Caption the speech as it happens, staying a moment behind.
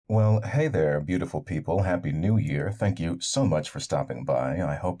Well, hey there, beautiful people. Happy New Year. Thank you so much for stopping by.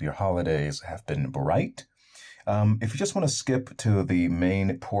 I hope your holidays have been bright. If you just want to skip to the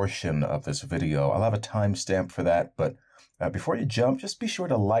main portion of this video, I'll have a timestamp for that, but before you jump, just be sure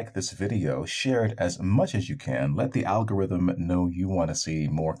to like this video, share it as much as you can, let the algorithm know you want to see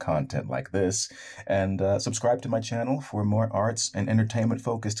more content like this, and subscribe to my channel for more arts and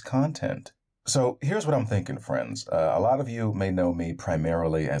entertainment-focused content. So here's what I'm thinking, friends. A lot of you may know me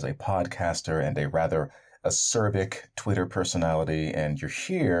primarily as a podcaster and a rather acerbic Twitter personality, and you're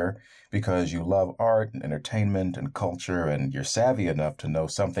here because you love art and entertainment and culture, and you're savvy enough to know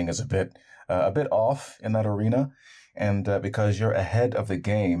something is a bit off in that arena, and because you're ahead of the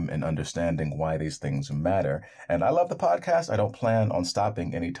game in understanding why these things matter. And I love the podcast. I don't plan on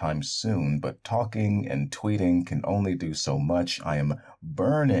stopping anytime soon, but talking and tweeting can only do so much. I am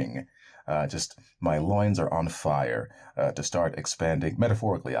burning. Just my loins are on fire to start expanding,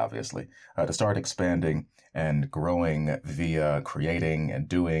 metaphorically, obviously, to start expanding and growing via creating and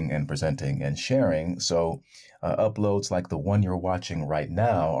doing and presenting and sharing. So uploads like the one you're watching right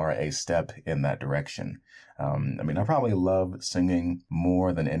now are a step in that direction. I probably love singing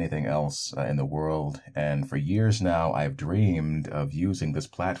more than anything else in the world. And for years now, I've dreamed of using this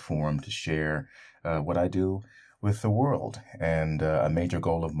platform to share what I do with the world. And a major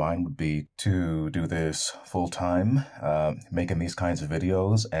goal of mine would be to do this full time, making these kinds of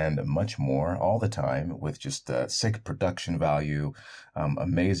videos and much more all the time with just sick production value,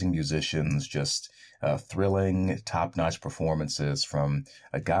 amazing musicians, just thrilling, top-notch performances from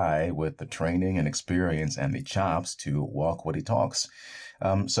a guy with the training and experience and the chops to walk what he talks.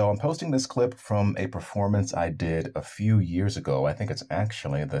 So I'm posting this clip from a performance I did a few years ago. I think it's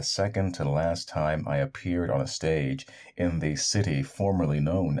actually the second to last time I appeared on a stage in the city formerly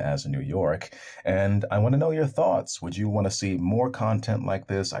known as New York. And I want to know your thoughts. Would you want to see more content like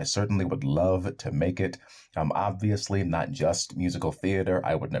this? I certainly would love to make it. I'm obviously not just musical theater.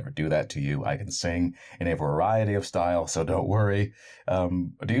 I would never do that to you. I can sing in a variety of styles, so don't worry.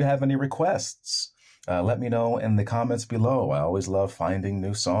 Do you have any requests? Let me know in the comments below. I always love finding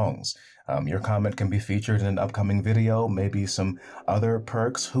new songs. Your comment can be featured in an upcoming video, maybe some other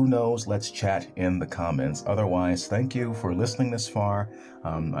perks. Who knows? Let's chat in the comments. Otherwise, thank you for listening this far.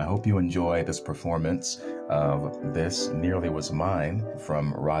 I hope you enjoy this performance of This Nearly Was Mine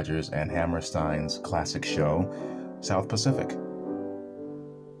from Rodgers and Hammerstein's classic show, South Pacific.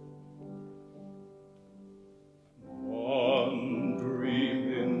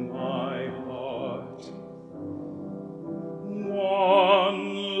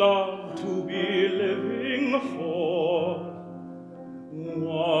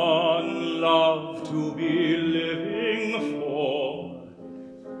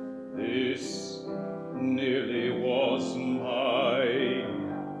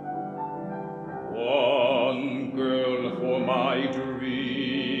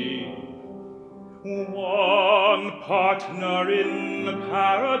 Partner in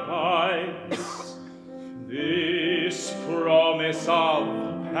paradise, this promise of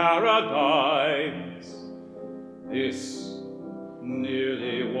paradise, this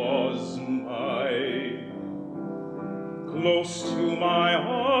nearly was mine. Close to my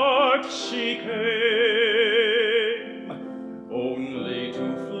heart she came, only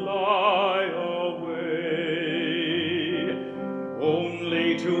to fly away,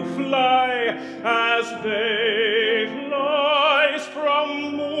 only to fly as they from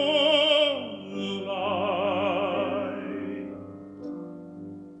moonlight.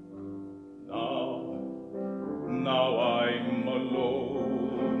 Now I'm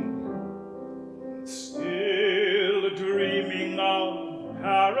alone, still dreaming of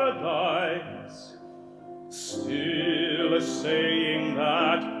paradise, still saying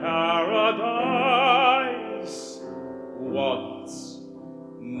that paradise once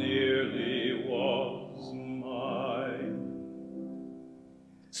nearly was mine.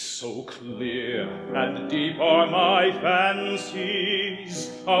 So clear and deep are my fancies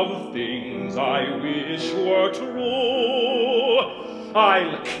of things I wish were true.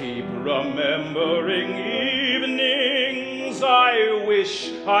 I'll keep remembering evenings I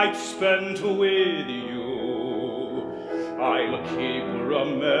wish I'd spent with you. I'll keep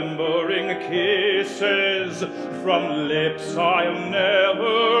remembering kisses from lips I'll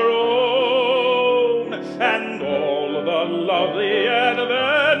never own, and all the lovely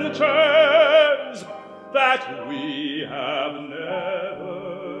adventures that we have never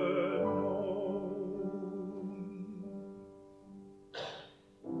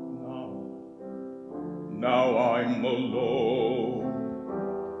known. Now I'm alone,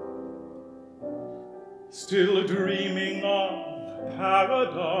 still dreaming of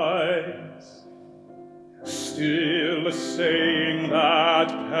paradise, still saying that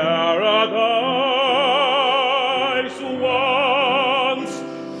paradise